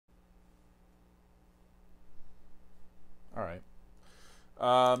All right.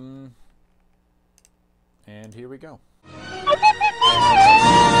 Um, and here we go.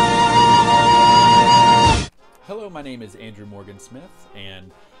 Hello, my name is Andrew Morgan Smith,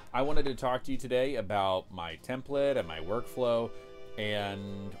 and I wanted to talk to you today about my template and my workflow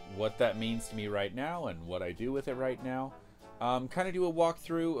and what that means to me right now and what I do with it right now. Kind of do a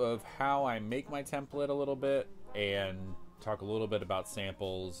walkthrough of how I make my template a little bit and talk a little bit about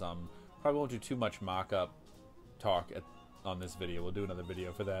samples. Probably won't do too much mock-up talk on this video. We'll do another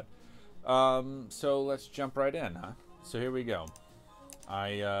video for that. So let's jump right in, huh? So here we go.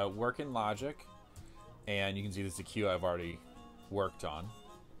 I work in Logic, and you can see this is a cue I've already worked on.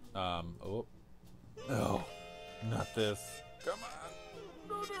 Oh, not this. Come on,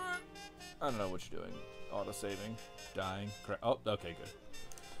 don't do it. I don't know what you're doing. Auto-saving, dying. Oh, okay, good.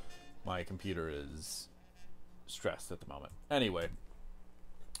 My computer is stressed at the moment. Anyway,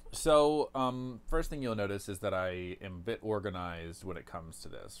 so first thing you'll notice is that I am a bit organized when it comes to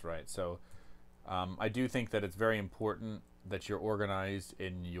this, right? So I do think that it's very important that you're organized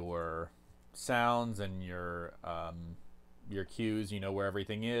in your sounds and your cues. You know where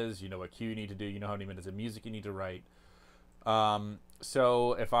everything is. You know what cue you need to do. You know how many minutes of music you need to write.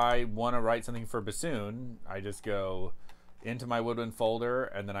 So if I want to write something for bassoon, I just go into my woodwind folder,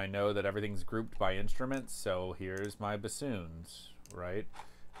 and then I know that everything's grouped by instruments. So here's my bassoons, right?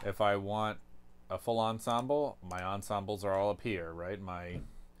 If I want a full ensemble, my ensembles are all up here, right? My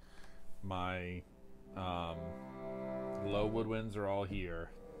low woodwinds are all here.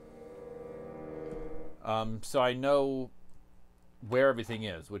 So I know where everything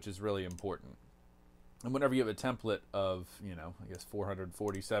is, which is really important. And whenever you have a template of, I guess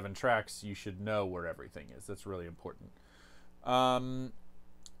 447 tracks, you should know where everything is. That's really important.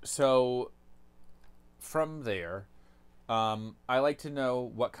 So from there, I like to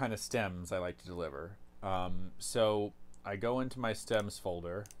know what kind of stems I like to deliver. So I go into my stems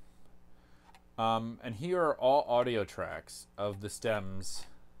folder, and here are all audio tracks of the stems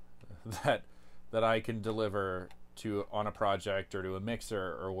that I can deliver to on a project or to a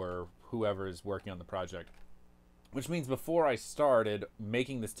mixer or whoever is working on the project. Which means before I started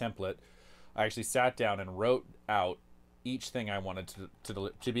making this template, I actually sat down and wrote out each thing I wanted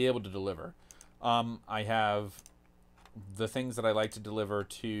to be able to deliver. I have the things that I like to deliver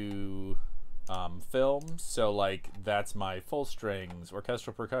to films. So like that's my full strings,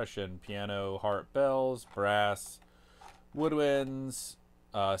 orchestral percussion, piano, harp, bells, brass, woodwinds,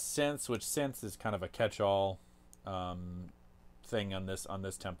 synths, which synths is kind of a catch-all thing on this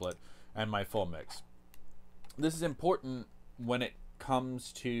template, and my full mix. This is important when it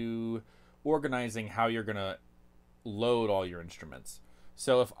comes to organizing how you're gonna load all your instruments.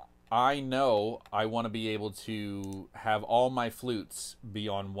 So if I know I want to be able to have all my flutes be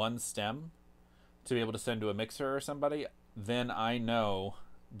on one stem to be able to send to a mixer or somebody, then I know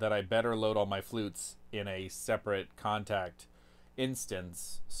that I better load all my flutes in a separate contact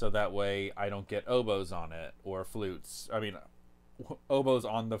instance, so that way I don't get oboes on it or flutes. I mean, oboes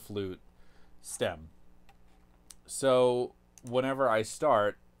on the flute stem. So whenever I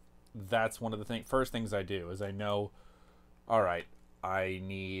start, that's one of the first things I do is I know, all right, I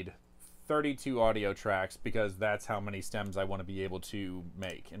need 32 audio tracks because that's how many stems I want to be able to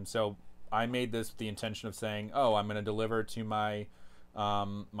make. And so I made this with the intention of saying, oh, I'm going to deliver to my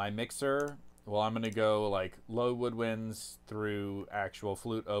my mixer. Well, I'm going to go like low woodwinds through actual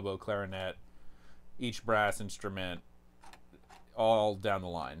flute, oboe, clarinet, each brass instrument, all down the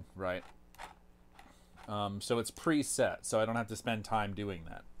line, right? So it's preset, so I don't have to spend time doing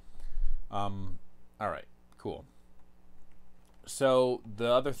that. All right, cool. So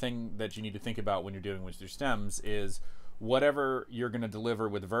the other thing that you need to think about when you're dealing with your stems is whatever you're going to deliver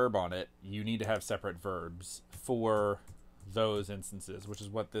with verb on it, you need to have separate verbs for those instances, which is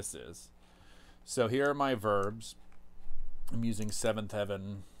what this is. So here are my verbs. I'm using Seventh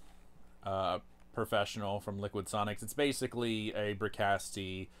Heaven Professional from Liquid Sonics. It's basically a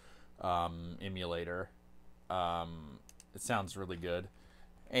Bricasti emulator. It sounds really good.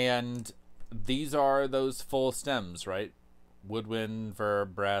 And these are those full stems, right? Woodwind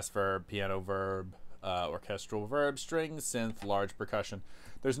verb, brass verb, piano verb, orchestral verb, strings, synth, large percussion.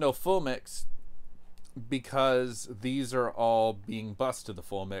 There's no full mix because these are all being bused to the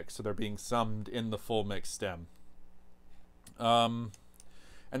full mix, so they're being summed in the full mix stem. And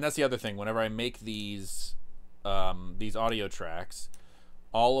that's the other thing. Whenever I make these audio tracks,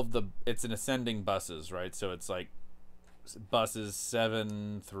 it's an ascending buses, right? So it's like buses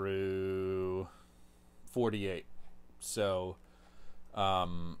 7 through 48. So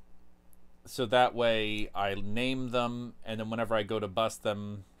that way I name them, and then whenever I go to bus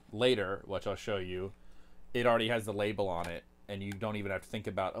them later, which I'll show you, it already has the label on it, and you don't even have to think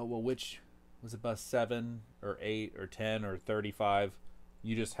about, oh well, which was it, bus 7 or 8 or 10 or 35.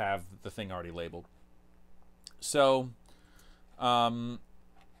 You just have the thing already labeled. So the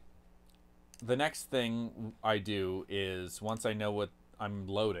next thing I do is, once I know what I'm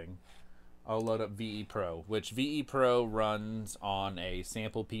loading, I'll load up VE Pro, which VE Pro runs on a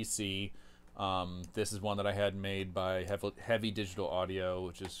sample PC. This is one that I had made by Heavy Digital Audio,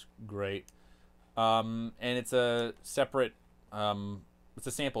 which is great. And it's a separate, it's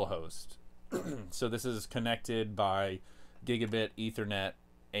a sample host. So this is connected by gigabit Ethernet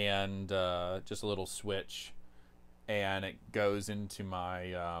and just a little switch, and it goes into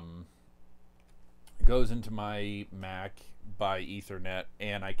my Mac by Ethernet,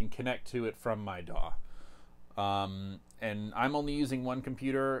 and I can connect to it from my DAW. And I'm only using one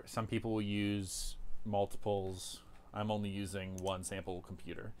computer. Some people will use multiples. I'm only using one sample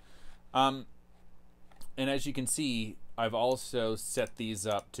computer. And as you can see, I've also set these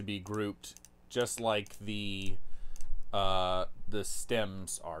up to be grouped just like the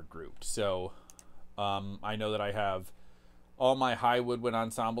stems are grouped. So I know that I have all my high woodwind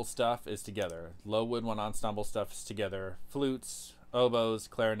ensemble stuff is together. Low woodwind ensemble stuff is together. Flutes, oboes,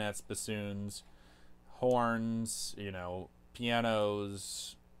 clarinets, bassoons, horns,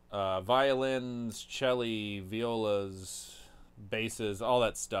 pianos, violins, cello, violas, basses, all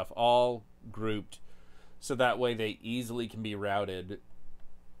that stuff, all grouped, so that way they easily can be routed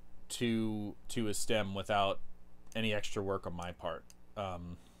to a stem without any extra work on my part,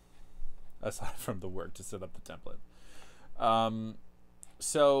 aside from the work to set up the template.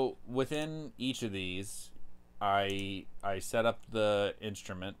 So within each of these, I set up the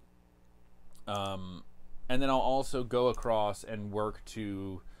instrument, and then I'll also go across and work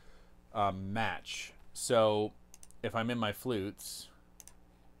to match. So if I'm in my flutes,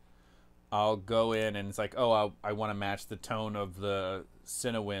 I'll go in and it's like, oh, I want to match the tone of the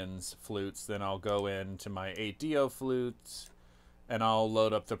Cinewinds flutes. Then I'll go into my 8-DO flutes, and I'll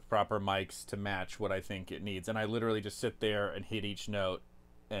load up the proper mics to match what I think it needs. And I literally just sit there and hit each note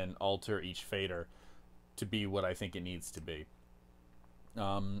and alter each fader to be what I think it needs to be.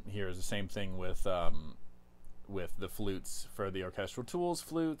 Here's the same thing with the flutes for the Orchestral Tools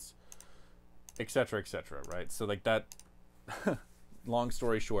flutes, etc., right? So like that, long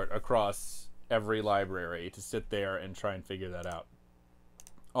story short, across every library to sit there and try and figure that out.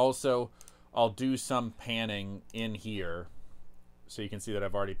 Also, I'll do some panning in here, so you can see that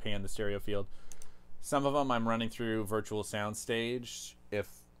I've already panned the stereo field. Some of them I'm running through Virtual Soundstage if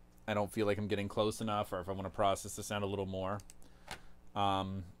I don't feel like I'm getting close enough, or if I want to process the sound a little more.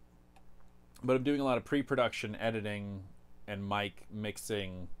 But I'm doing a lot of pre-production editing and mic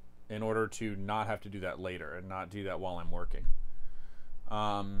mixing in order to not have to do that later and not do that while I'm working.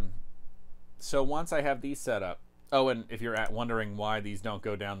 So once I have these set up, oh, and if you're wondering why these don't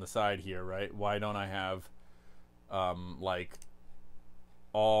go down the side here, right? Why don't I have like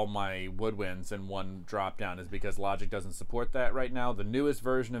all my woodwinds in one drop down, is because Logic doesn't support that right now. The newest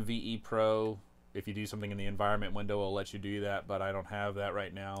version of VE Pro, if you do something in the environment window, will let you do that, but I don't have that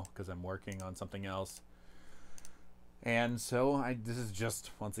right now because I'm working on something else. And so this is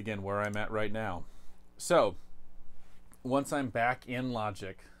just, once again, where I'm at right now. So once I'm back in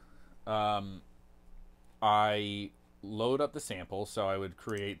Logic, I load up the sample. So I would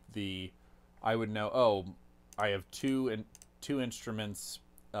create I would know, oh, I have two instruments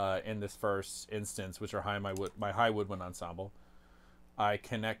in this first instance, which are my high woodwind ensemble. I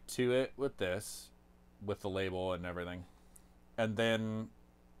connect to it with this, with the label and everything. And then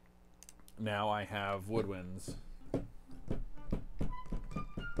now I have woodwinds,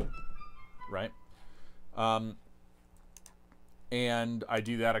 right? And I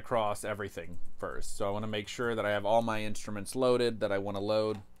do that across everything first. So I want to make sure that I have all my instruments loaded that I want to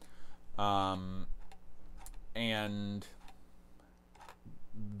load. And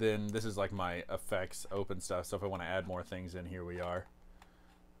then this is like my effects open stuff. So if I want to add more things in, here we are.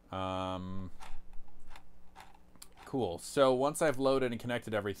 Cool. So once I've loaded and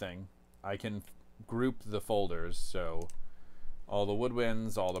connected everything, I can group the folders. So all the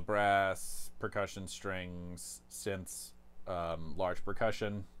woodwinds, all the brass, percussion, strings, synths, large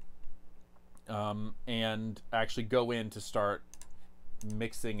percussion, and actually go in to start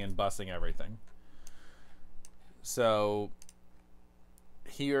mixing and bussing everything. So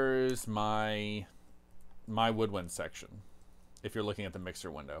here's my woodwind section. If you're looking at the mixer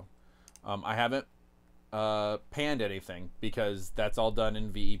window, I haven't panned anything because that's all done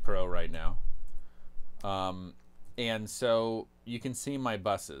in VE Pro right now. And so you can see my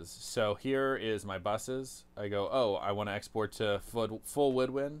buses. So here is my buses. I go, oh, I want to export to full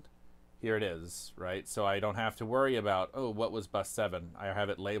woodwind. here it is, right? So I don't have to worry about, oh, what was bus 7? I have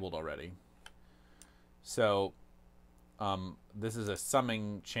it labeled already. So this is a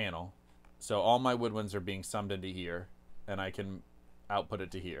summing channel. So all my woodwinds are being summed into here, and I can output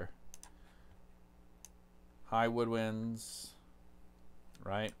it to here. High woodwinds,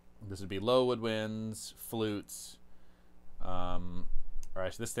 right? This would be low woodwinds, flutes. Or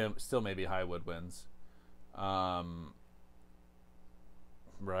actually, this still may be high woodwinds.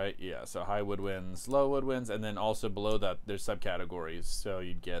 Right, yeah, so high woodwinds, low woodwinds, and then also below that there's subcategories. So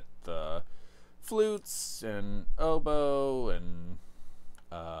you'd get the flutes and oboe and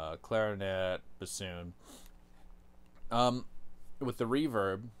clarinet, bassoon. With the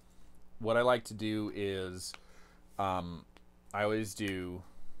reverb, what I like to do is I always do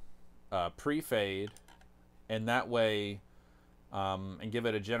pre-fade, and that way, and give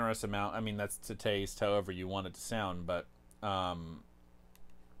it a generous amount. I mean, that's to taste, however you want it to sound, but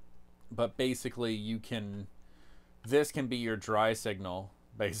basically you can, this can be your dry signal,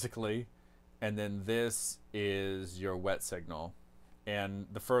 basically, and then this is your wet signal. And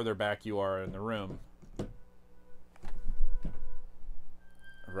the further back you are in the room,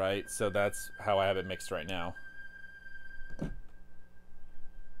 right? So that's how I have it mixed right now.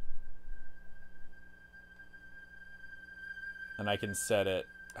 And I can set it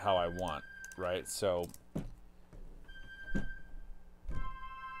how I want, right? So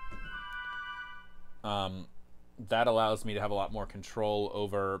that allows me to have a lot more control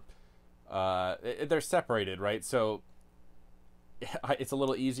over, they're separated, right? So it's a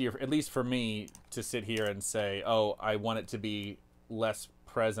little easier, at least for me, to sit here and say, oh, I want it to be less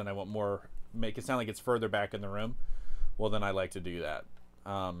present. I want more, make it sound like it's further back in the room. Well, then I like to do that,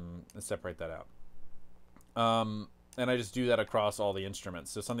 and separate that out. And I just do that across all the instruments.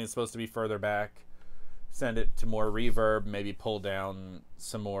 So something that's supposed to be further back, send it to more reverb, maybe pull down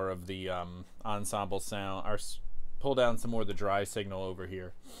some more of the ensemble sound, or pull down some more of the dry signal over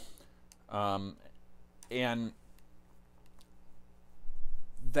here. And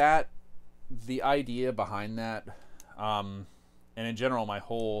that, the idea behind that, and in general my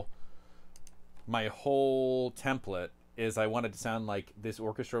whole template is I wanted to sound like this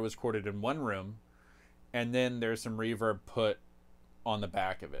orchestra was recorded in one room, and then there's some reverb put on the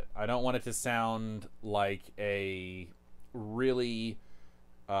back of it. I don't want it to sound like a really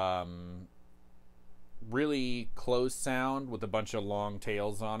really close sound with a bunch of long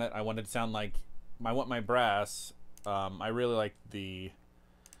tails on it. I want it to sound like, I want my brass, I really like the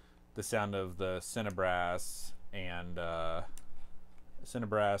sound of the Cinebrass and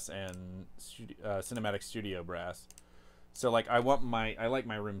Cinematic Studio brass. So like I like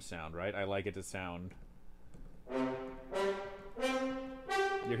my room sound, right? I like it to sound,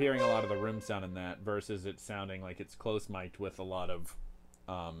 you're hearing a lot of the room sound in that versus it sounding like it's close mic'd with a lot of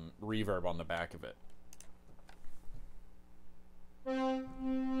reverb on the back of it.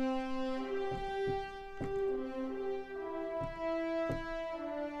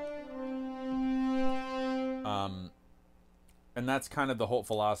 And that's kind of the whole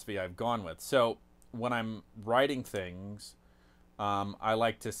philosophy I've gone with. So when I'm writing things, I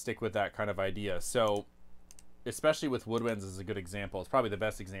like to stick with that kind of idea. So especially with woodwinds is a good example. It's probably the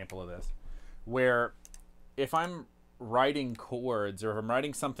best example of this, where if I'm writing chords, or if I'm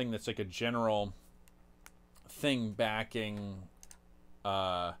writing something that's like a general thing backing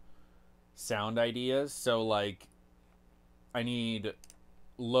sound ideas, so like I need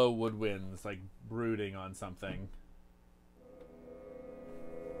low woodwinds like brooding on something,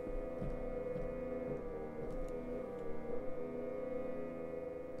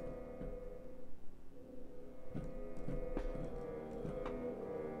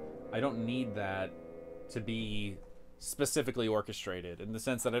 I don't need that to be specifically orchestrated, in the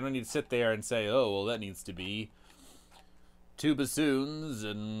sense that I don't need to sit there and say, oh, well, that needs to be 2 bassoons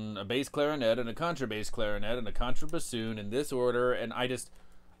and a bass clarinet and a contrabass clarinet and a contrabassoon in this order. And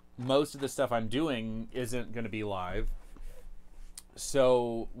most of the stuff I'm doing isn't going to be live.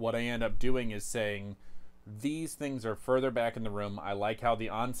 So what I end up doing is saying, these things are further back in the room. I like how the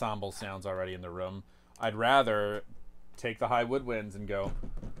ensemble sounds already in the room. I'd rather take the high woodwinds and go,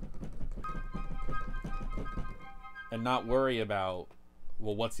 and not worry about,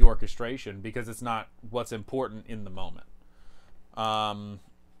 well, what's the orchestration, because it's not what's important in the moment. And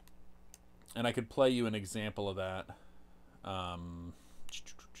I could play you an example of that.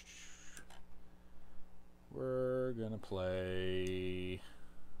 We're gonna play,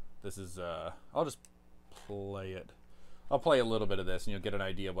 this is I'll just play it. I'll play a little bit of this and you'll get an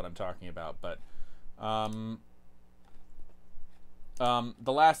idea of what I'm talking about. But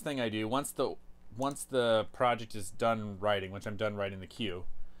the last thing I do, once the project is done writing, once I'm done writing the cue,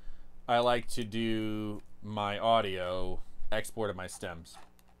 I like to do my audio export of my stems.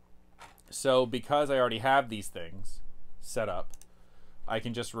 So because I already have these things set up, I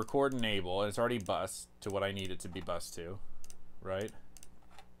can just record enable, and it's already bus to what I need it to be bus to, right?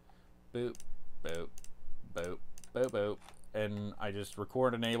 Boop, boop, boop, boop, boop. And I just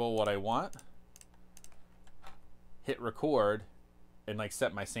record enable what I want, hit record, and like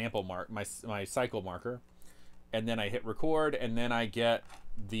set my sample mark, my cycle marker, and then I hit record, and then I get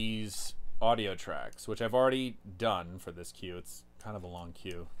these audio tracks, which I've already done for this queue. It's kind of a long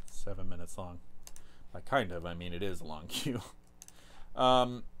queue, 7 minutes long. By kind of, I mean it is a long queue.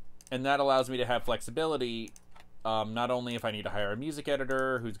 And that allows me to have flexibility, not only if I need to hire a music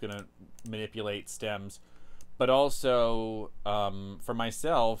editor who's going to manipulate stems, but also for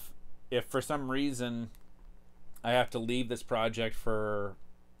myself, if for some reason I have to leave this project for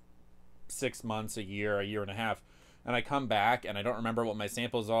 6 months, a year and a half, and I come back and I don't remember what my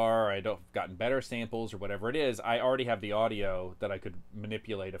samples are, or I don't have gotten better samples or whatever it is, I already have the audio that I could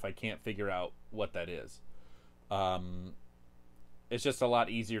manipulate if I can't figure out what that is. It's just a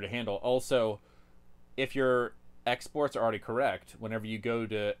lot easier to handle. Also, if your exports are already correct, whenever you go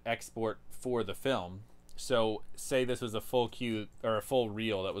to export for the film, so say this was a full cue or a full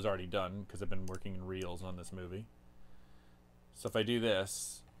reel that was already done, because I've been working in reels on this movie. So if I do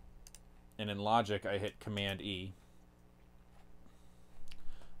this, and in Logic I hit Command E,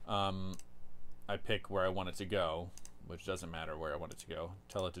 I pick where I want it to go, which doesn't matter where I want it to go.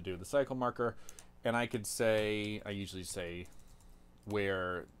 Tell it to do the cycle marker, and I could say, I usually say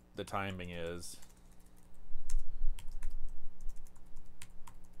where the timing is.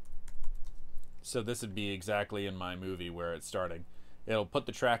 So this would be exactly in my movie where it's starting. It'll put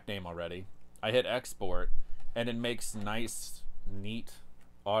the track name already. I hit export, and it makes nice, neat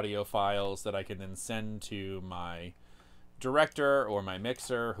audio files that I can then send to my director or my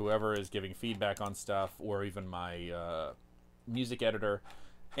mixer, whoever is giving feedback on stuff, or even my music editor.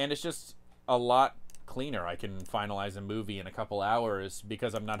 And it's just a lot cleaner. I can finalize a movie in a couple hours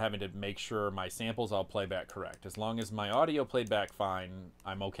because I'm not having to make sure my samples all play back correct. As long as my audio played back fine,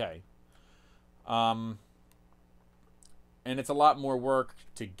 I'm okay. And it's a lot more work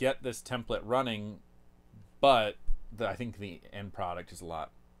to get this template running, but I think the end product is a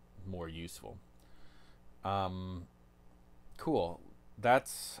lot more useful. Cool.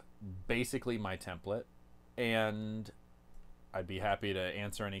 That's basically my template, and I'd be happy to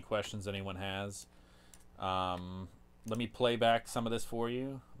answer any questions anyone has. Let me play back some of this for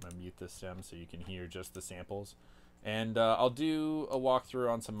you. I'm going to mute this stem so you can hear just the samples. And I'll do a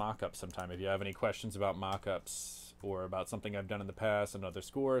walkthrough on some mock-ups sometime. If you have any questions about mock-ups or about something I've done in the past, another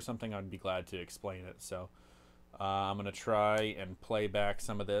score or something, I'd be glad to explain it. So I'm going to try and play back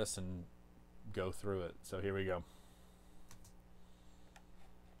some of this and go through it. So here we go.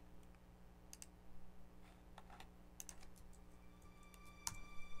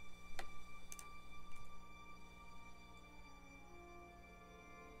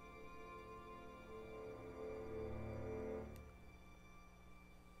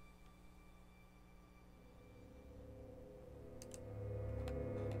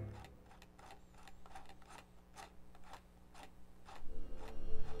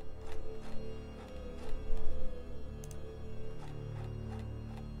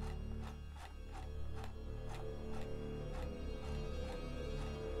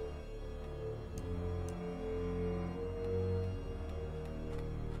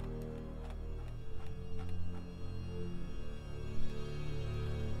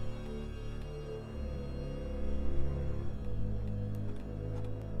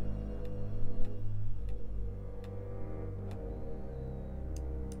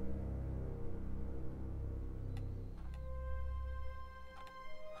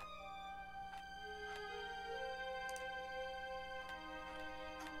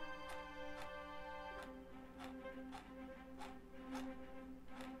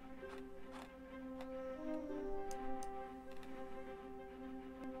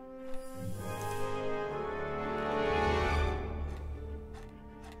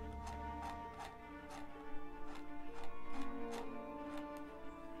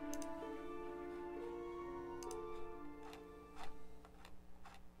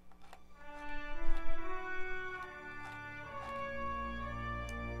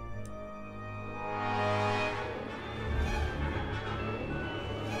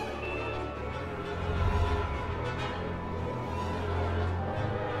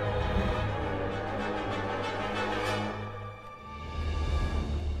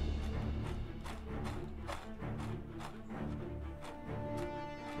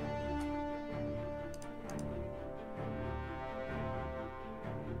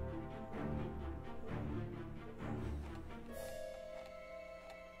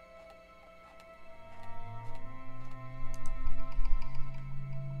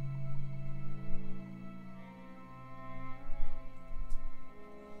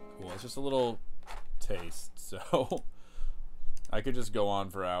 It's just a little taste. So I could just go on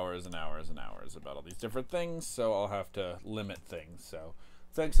for hours and hours and hours about all these different things, so I'll have to limit things. So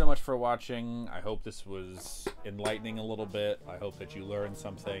thanks so much for watching. I hope this was enlightening a little bit. I hope that you learned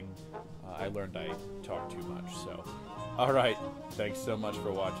something. I learned I talk too much. So, all right. Thanks so much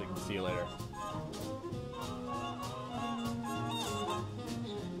for watching. See you later.